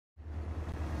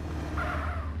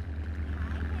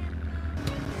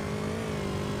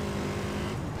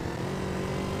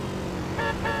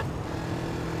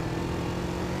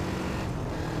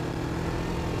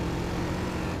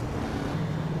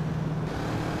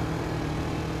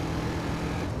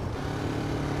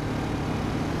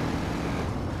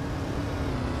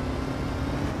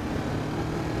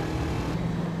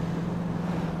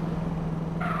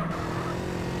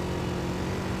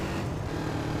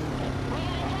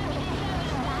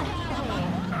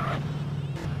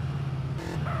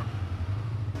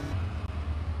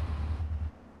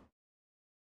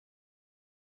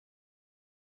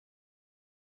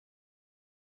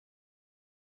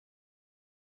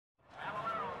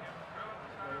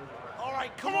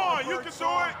Come on, you can do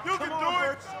it. You can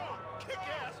do it. Kick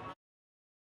ass, man.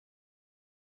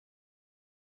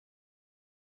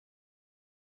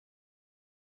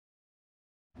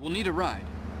 We'll need a ride.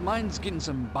 Mine's getting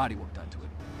some body work done to it.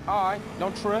 Alright,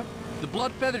 don't trip. The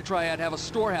Blood Feather Triad have a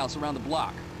storehouse around the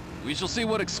block. We shall see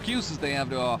what excuses they have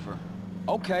to offer.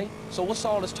 Okay, so what's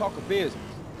all this talk of business?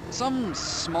 Some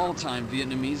small-time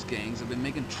Vietnamese gangs have been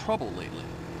making trouble lately.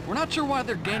 We're not sure why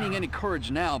they're gaining any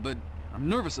courage now, but I'm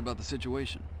nervous about the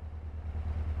situation.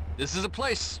 This is a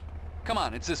place. Come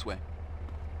on, it's this way.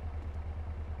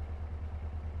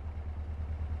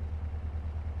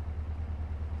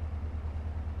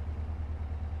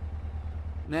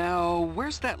 Now,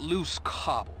 where's that loose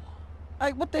cobble?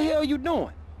 Hey, what the hell are you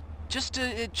doing? Just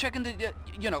checking the,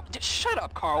 just shut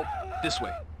up, Carl. This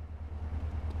way.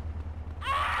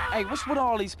 Hey, what's with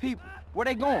all these people? Where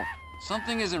they going?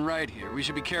 Something isn't right here. We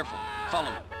should be careful.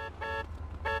 Follow me.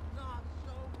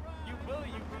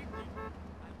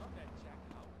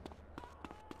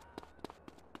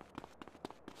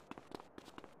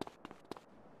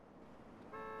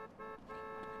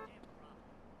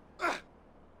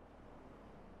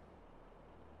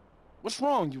 What's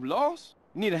wrong? You lost?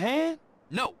 You need a hand?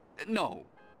 No.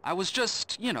 I was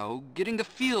just, getting the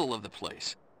feel of the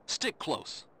place. Stick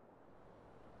close.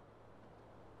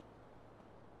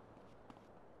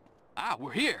 Ah,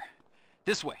 we're here.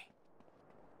 This way.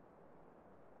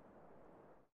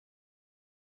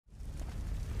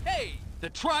 Hey! The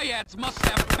Triads must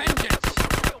have vengeance!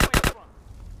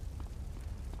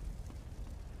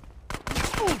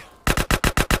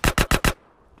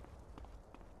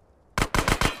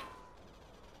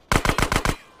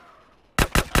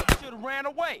 Should've ran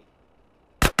away.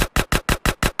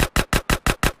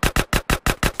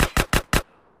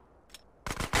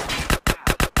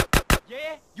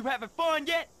 Yeah? You having fun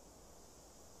yet?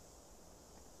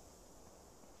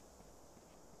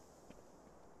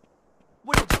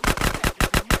 What did you expect?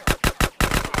 It's a miracle.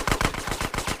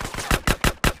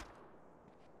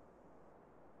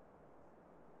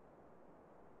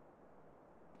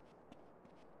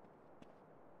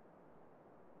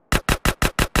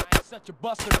 I ain't such a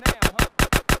buster now, huh?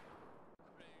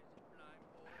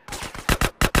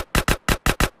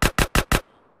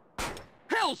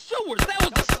 Hell, sewers! That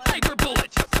was a sniper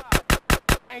bullet!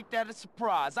 Ain't that a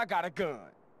surprise? I got a gun.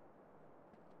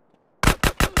 You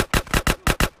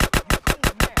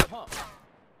cool now, huh?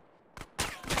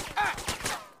 Ah!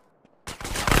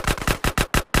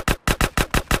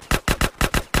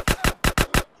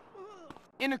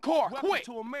 In the car, quick! Welcome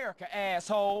to America,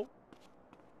 asshole.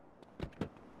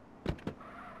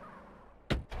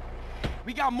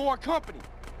 We got more company.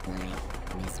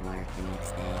 Miss work the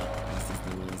next day. This is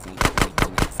the music.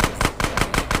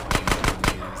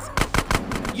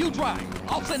 You drive.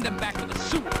 I'll send them back to the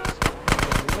sewers. Look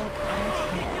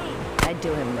at him. I'd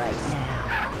do him right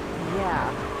now.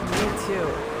 Yeah, me too.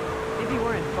 If he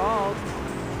weren't bald.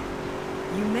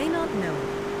 You may not know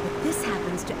it, but this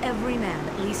happens to every man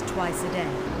at least twice a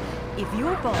day. If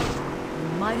you're bald, you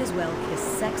might as well kiss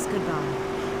sex goodbye.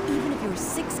 Even if you're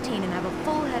 16 and have a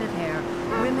full head of hair,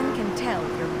 women can tell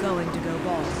if you're going to go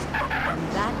bald.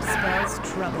 And that spells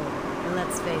trouble.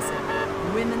 Let's face it,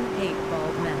 women hate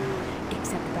bald men,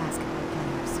 except basketball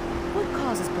players. What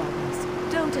causes baldness?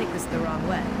 Don't take this the wrong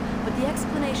way, but the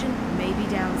explanation may be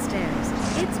downstairs.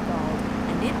 It's bald,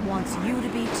 and it wants you to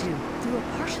be too. Through a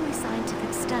partially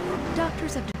scientific study,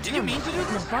 doctors have determined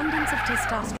an abundance of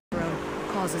testosterone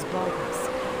causes baldness.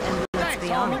 And let's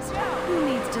be honest, who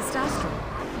needs testosterone?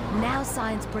 Now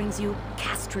science brings you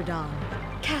Castrodon.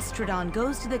 Castrodon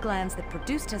goes to the glands that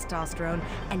produce testosterone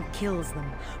and kills them,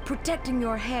 protecting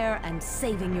your hair and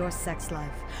saving your sex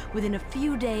life. Within a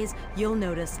few days, you'll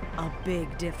notice a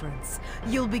big difference.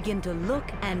 You'll begin to look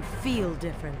and feel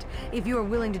different. If you're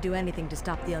willing to do anything to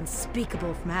stop the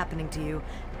unspeakable from happening to you,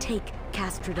 take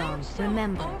Castrodon.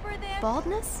 Remember,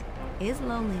 baldness is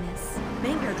loneliness.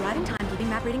 Main care, driving time, keeping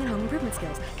map reading, and home improvement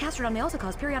skills. Castrodon may also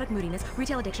cause periodic moodiness,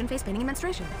 retail addiction, face painting, and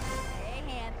menstruation. Hey,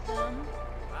 handsome.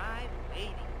 Hi,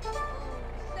 lady. Oh,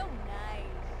 so nice.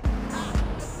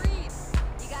 Agreed.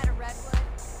 You got a redwood?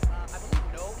 I believe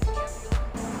no.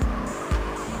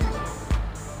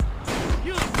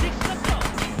 You fix the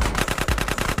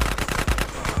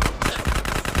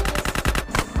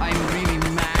I'm really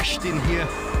mashed in here.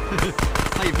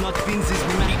 I have not been this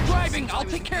mashed. Keep driving! I'll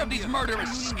take care of these murderous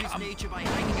Ruining this scum. nature by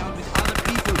hanging out with other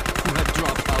people who have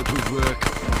dropped out of work.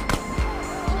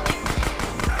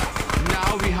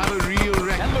 Now we have a real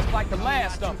record. That looked like the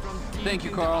last of them. Thank you,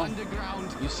 Carl.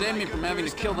 You saved me from having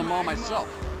to kill them all myself.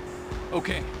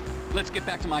 Okay, let's get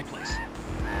back to my place.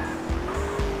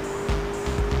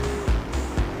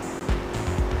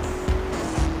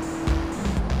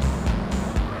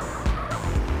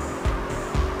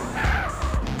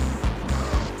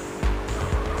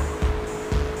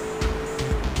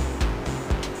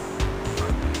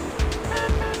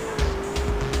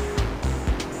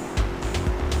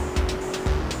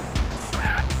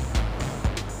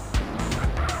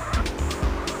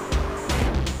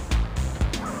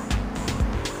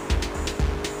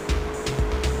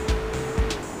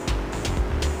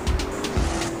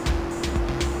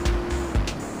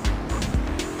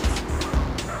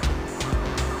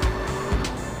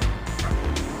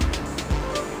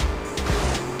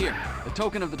 a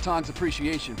token of the Tong's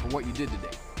appreciation for what you did today.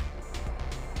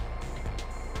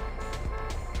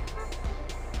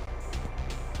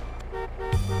 You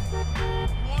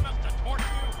want us to torch you?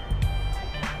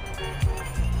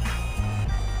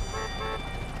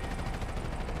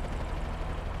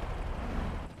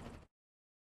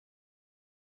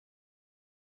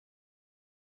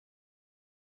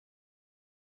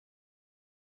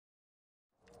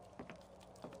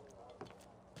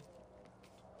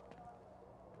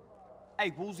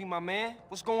 Hey, Woozy, my man,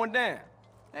 what's going down?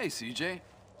 Hey, CJ.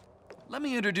 Let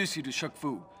me introduce you to Shuk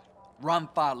Fu,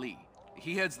 Ramfa Li.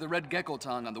 He heads the Red Gecko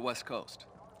Tong on the West Coast.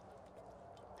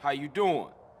 How you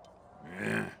doing?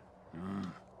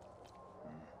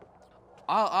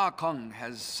 Ah Kung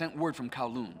has sent word from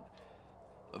Kowloon.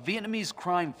 A Vietnamese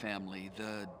crime family,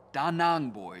 the Da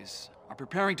Nang boys, are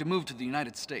preparing to move to the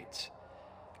United States.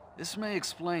 This may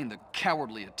explain the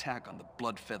cowardly attack on the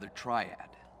Blood-Feather Triad.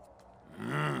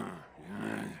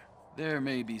 There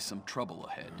may be some trouble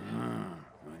ahead.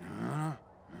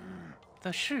 The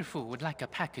Shifu would like a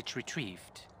package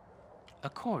retrieved. A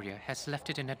courier has left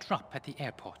it in a drop at the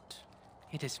airport.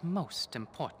 It is most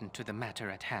important to the matter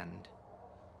at hand.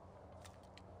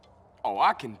 Oh,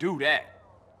 I can do that.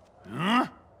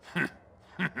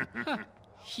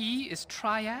 He is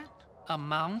Triad? A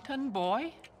mountain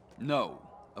boy? No,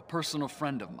 a personal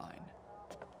friend of mine.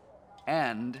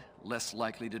 And less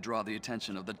likely to draw the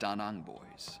attention of the Da Nang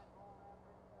boys.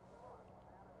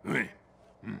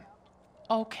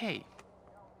 Okay.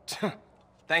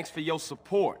 Thanks for your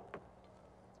support.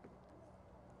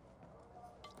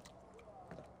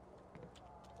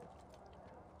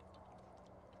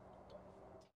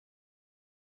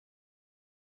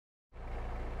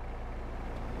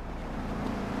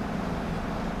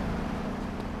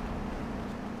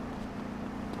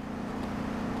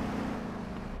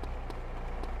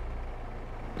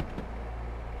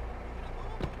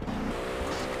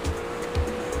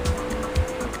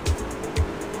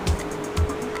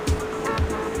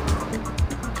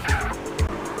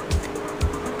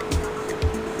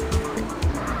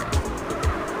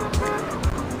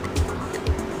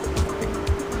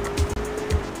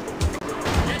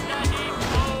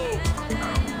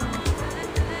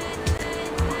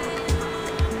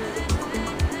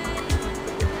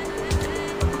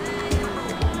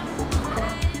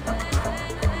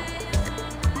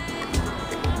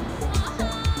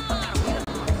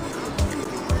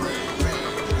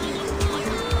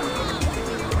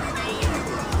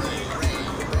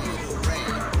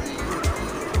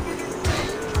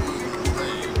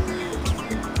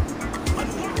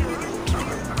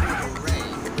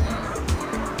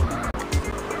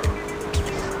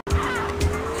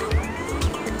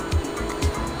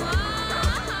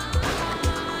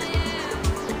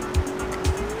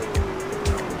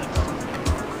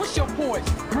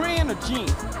 Grand or Gene?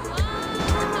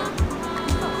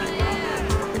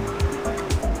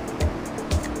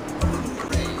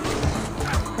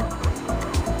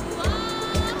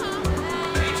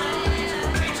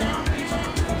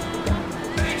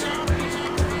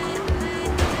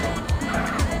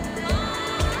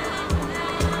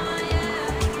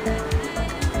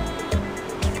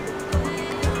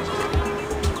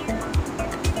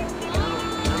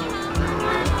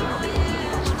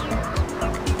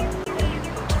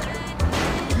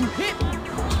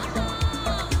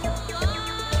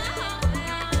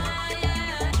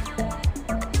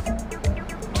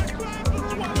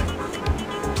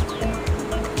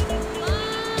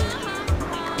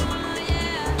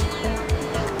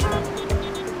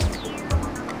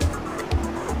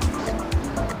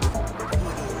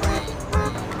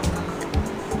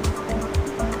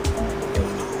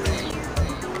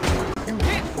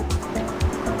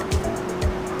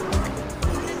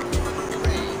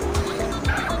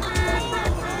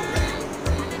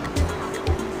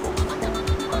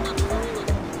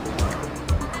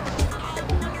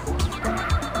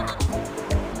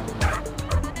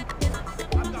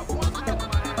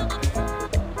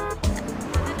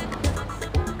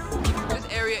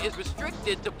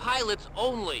 To pilots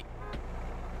only.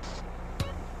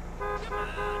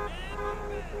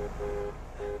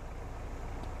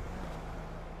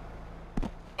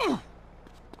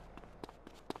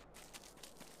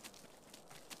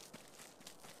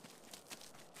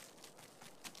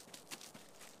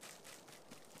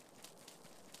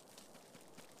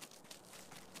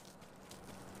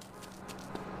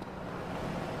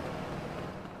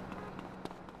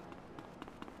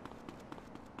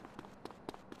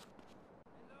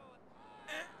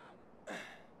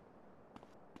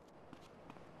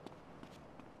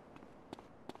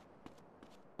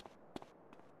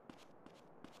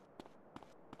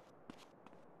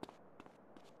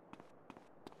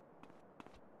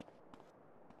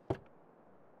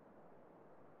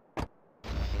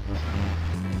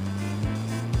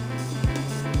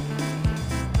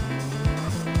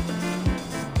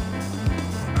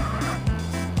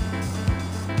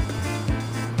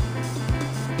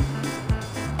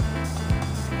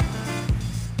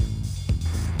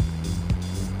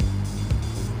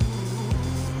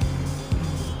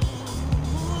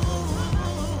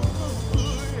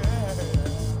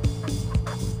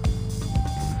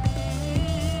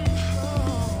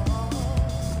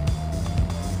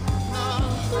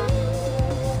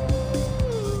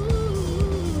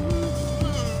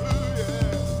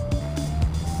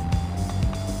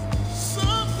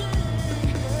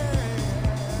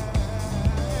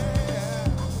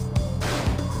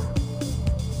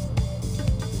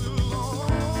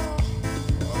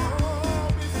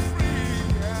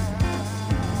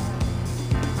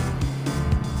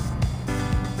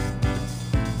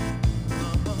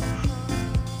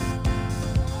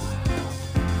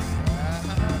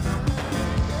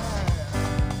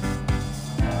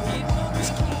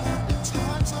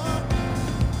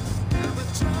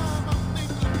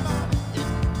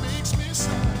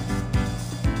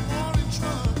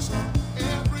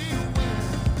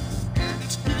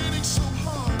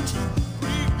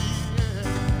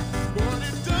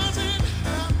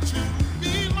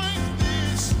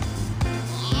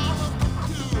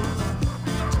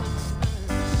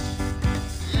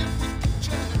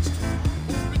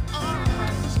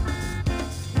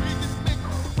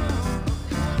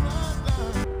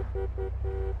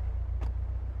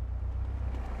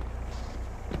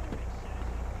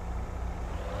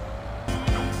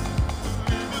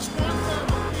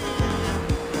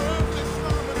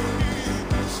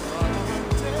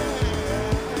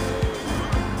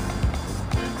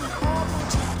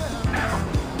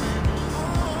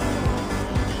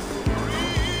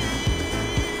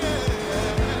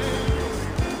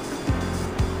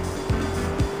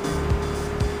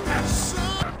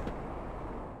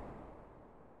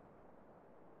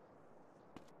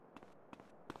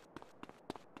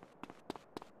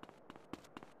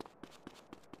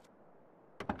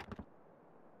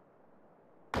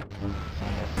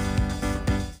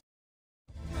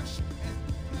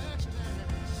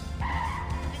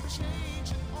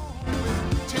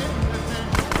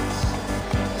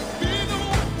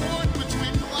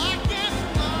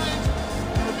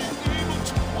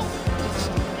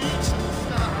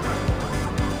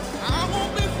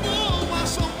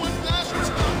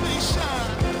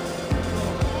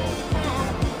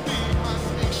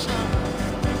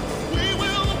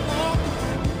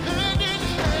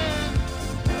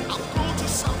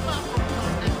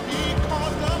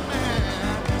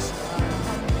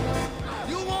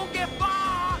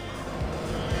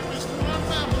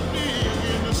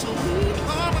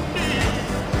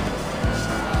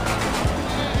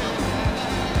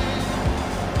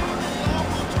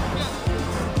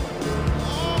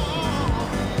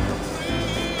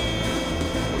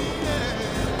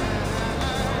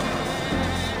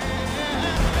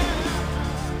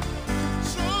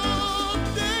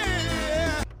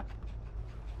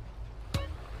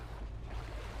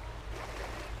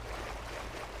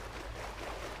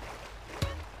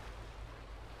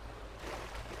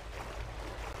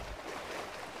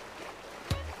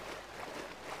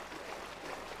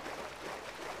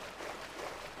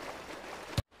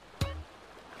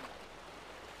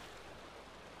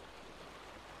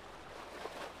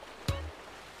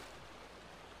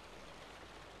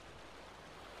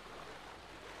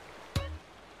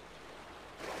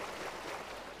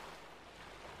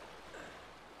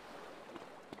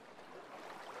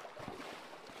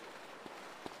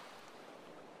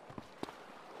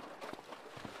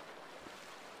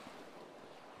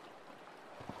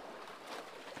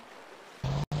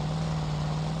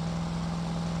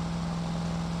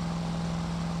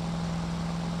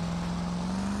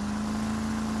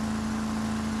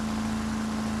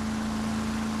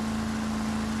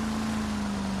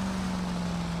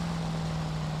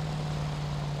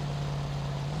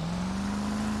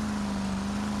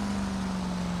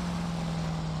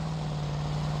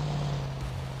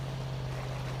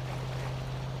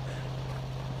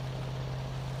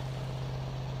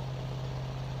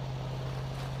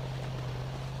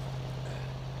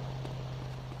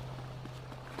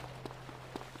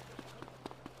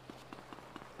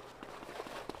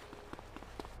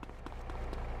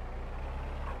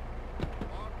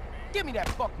 Give me that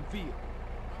fucking feel.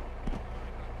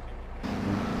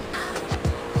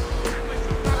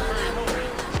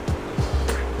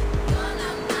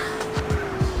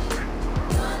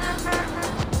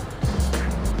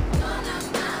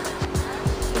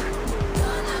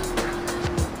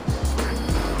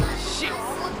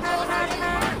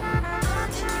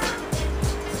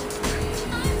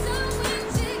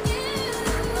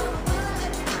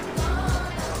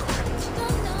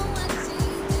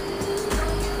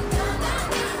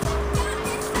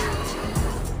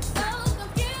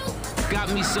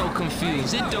 Got me so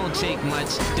confused. It don't take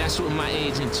much. That's what my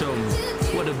agent told me.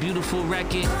 What a beautiful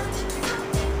record.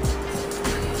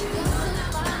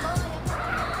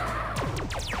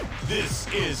 This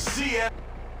is CF.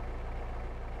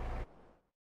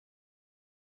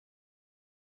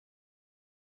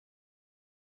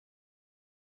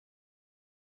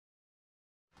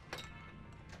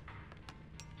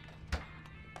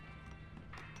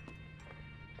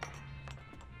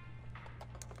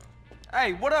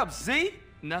 Hey, what up, Z?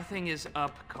 Nothing is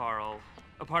up, Carl,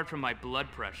 apart from my blood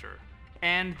pressure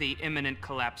and the imminent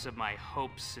collapse of my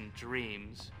hopes and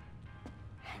dreams.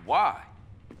 Why?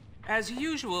 As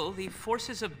usual, the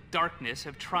forces of darkness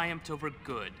have triumphed over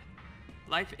good.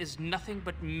 Life is nothing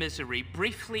but misery,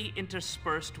 briefly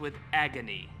interspersed with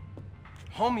agony.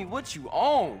 Homie, what you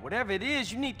on? Whatever it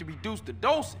is, you need to reduce the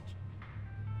dosage.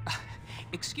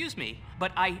 Excuse me,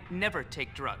 but I never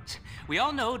take drugs. We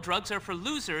all know drugs are for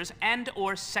losers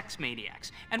and/or sex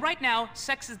maniacs. And right now,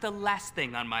 sex is the last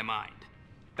thing on my mind.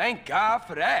 Thank God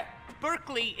for that.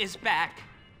 Berkeley is back.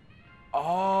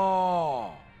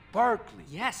 Oh, Berkeley.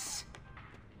 Yes.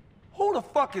 Who the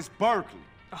fuck is Berkeley?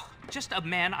 Oh, just a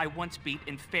man I once beat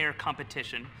in fair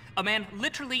competition. A man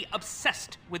literally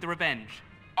obsessed with revenge.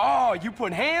 Oh, you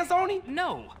putting hands on him?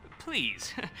 No,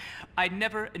 please. I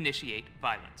never initiate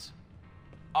violence.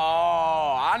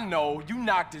 Oh, I know. You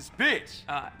knocked this bitch.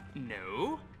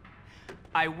 No.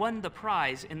 I won the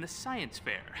prize in the science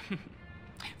fair.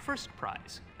 First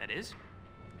prize, that is.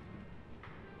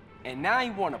 And now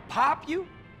he wanna pop you?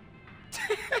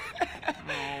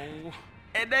 No.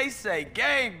 And they say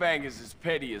gangbangers is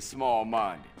petty and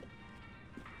small-minded.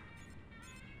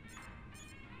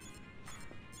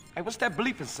 Hey, what's that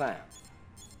bleeping sound?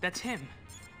 That's him.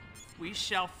 We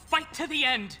shall fight to the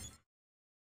end.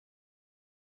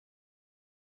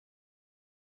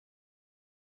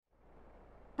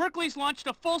 Berkeley's launched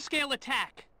a full-scale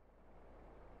attack.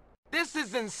 This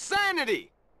is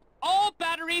insanity! All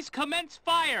batteries commence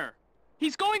fire!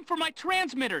 He's going for my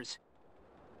transmitters.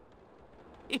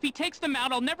 If he takes them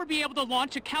out, I'll never be able to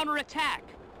launch a counterattack.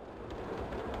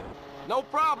 No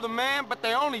problem, man, but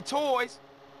they're only toys.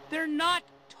 They're not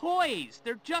toys.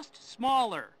 They're just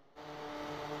smaller.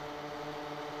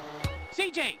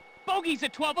 CJ, bogey's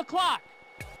at 12 o'clock.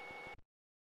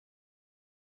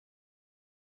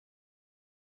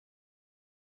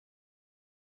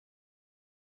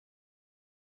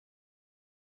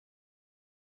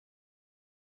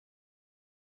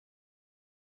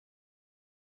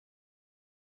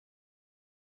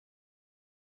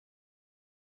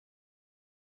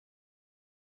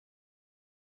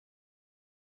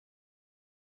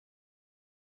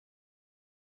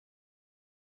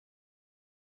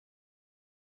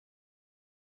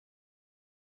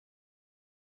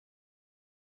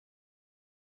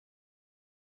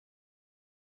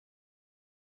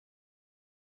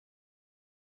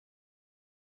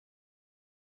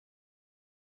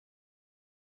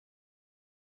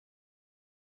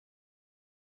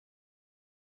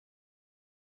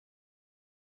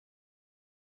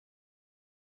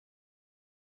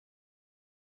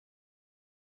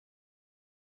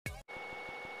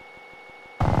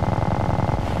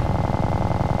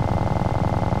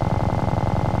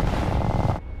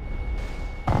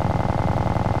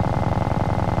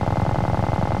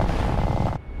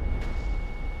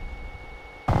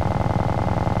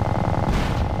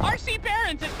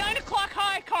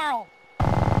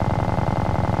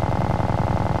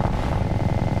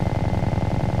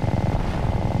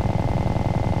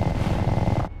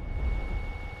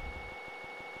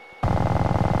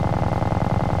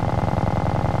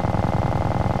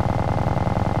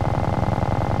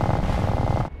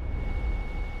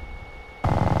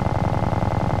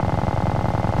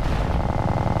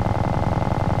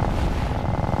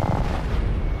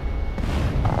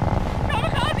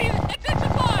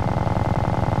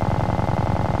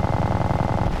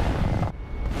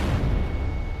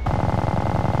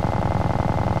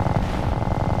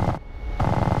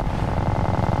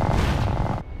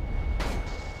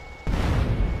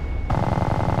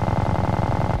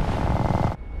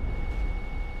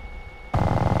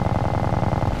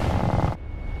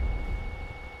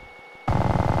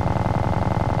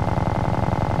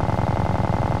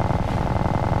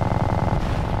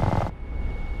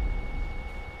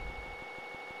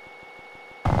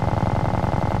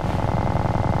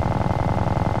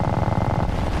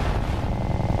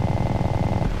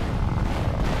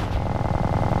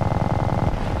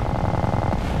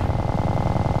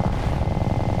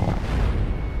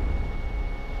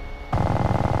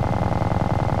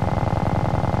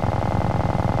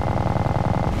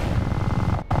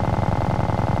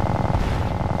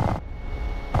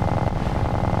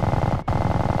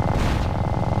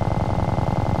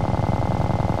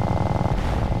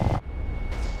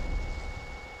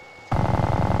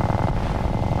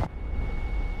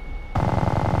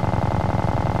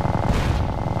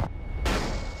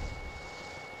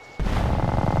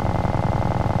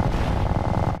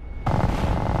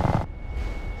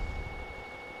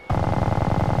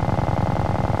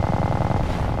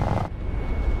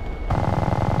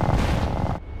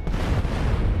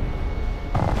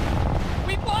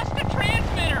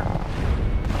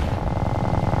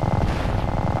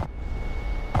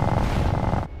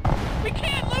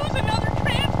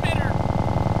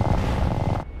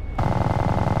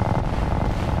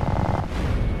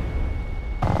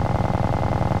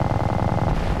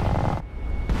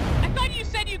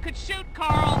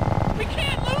 Carl! We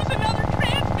can't lose another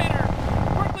transmitter!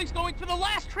 Berkeley's going for the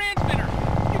last transmitter!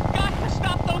 You've got to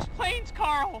stop those planes,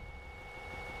 Carl!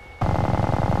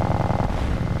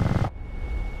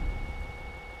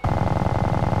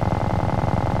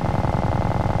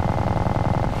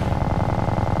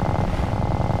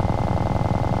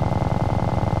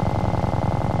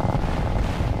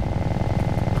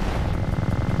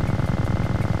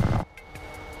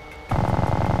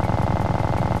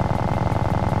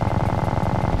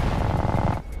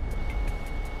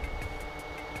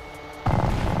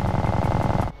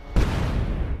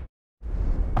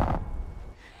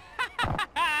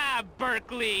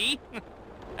 Berkeley!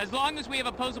 As long as we have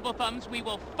opposable thumbs, we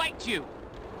will fight you!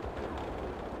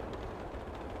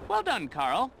 Well done,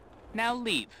 Carl. Now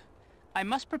leave. I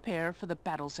must prepare for the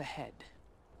battles ahead.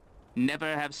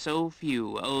 Never have so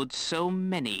few owed so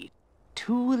many.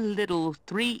 Too little,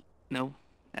 three... No,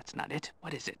 that's not it.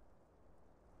 What is it?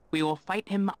 We will fight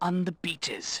him on the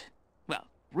beaches. Well,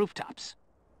 rooftops.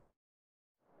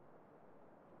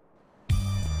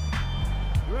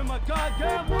 You're in my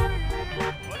goddamn way!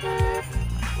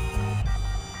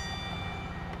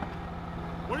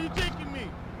 Where are you taking me?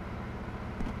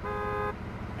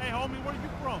 Hey, homie, where are you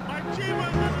from? My Chiba!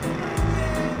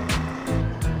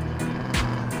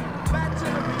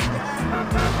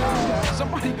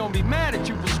 Somebody gonna be mad at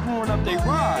you for screwing up their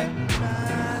ride.